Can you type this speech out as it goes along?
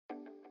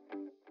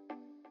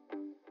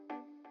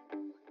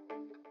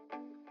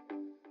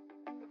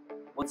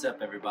What's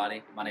up,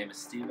 everybody? My name is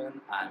Steven.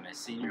 I'm a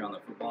senior on the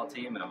football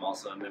team, and I'm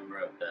also a member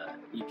of the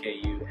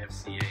EKU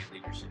FCA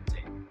leadership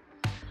team.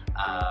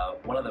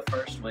 One of the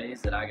first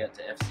ways that I got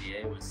to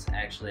FCA was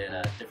actually at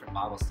a different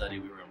Bible study.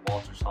 We were in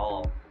Walters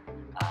Hall,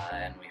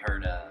 and we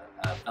heard a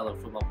fellow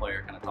football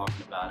player kind of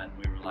talking about it, and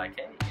we were like,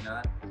 hey,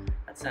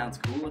 that sounds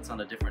cool. It's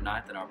on a different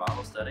night than our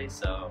Bible study,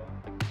 so,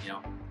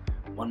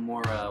 one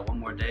more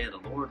day of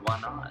the Lord, why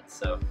not?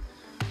 So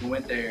we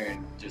went there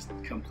and just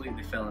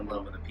completely fell in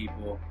love with the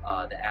people.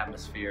 The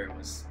atmosphere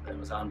was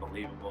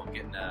unbelievable.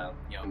 Getting to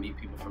meet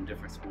people from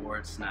different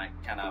sports, and I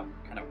kind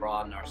of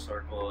broaden our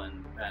circle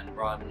and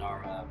broaden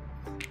our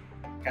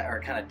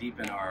or kind of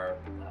deepen our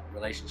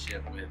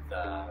relationship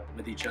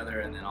with each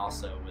other, and then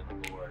also with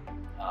the Lord,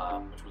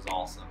 which was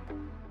awesome.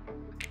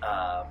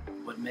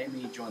 What made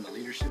me join the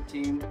leadership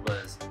team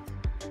was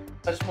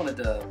I just wanted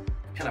to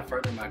kind of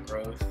further my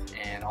growth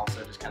and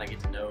also just kind of get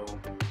to know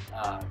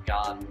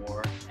God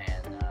more and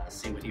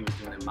see what He was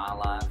doing in my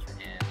life,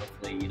 and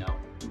hopefully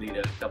lead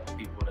a couple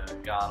people to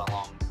God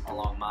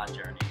along my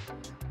journey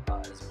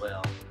as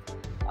well.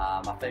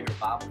 My favorite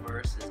Bible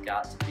verse has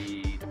got to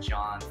be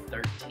John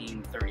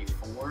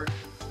 13:34,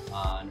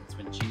 and it's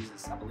when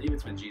Jesus, I believe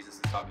it's when Jesus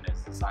is talking to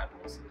His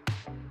disciples,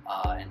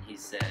 and He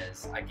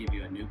says, "I give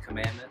you a new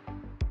commandment."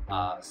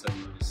 So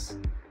it was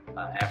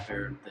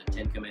after the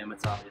 10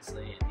 Commandments,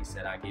 obviously, and He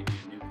said, "I give you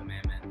a new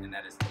commandment, and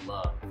that is to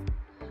love."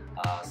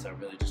 So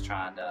really just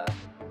trying to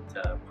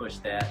push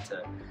that,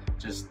 to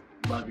just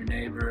love your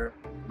neighbor,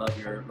 love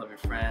your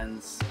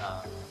friends,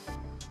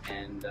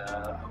 and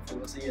hopefully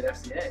we'll see you at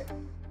FCA.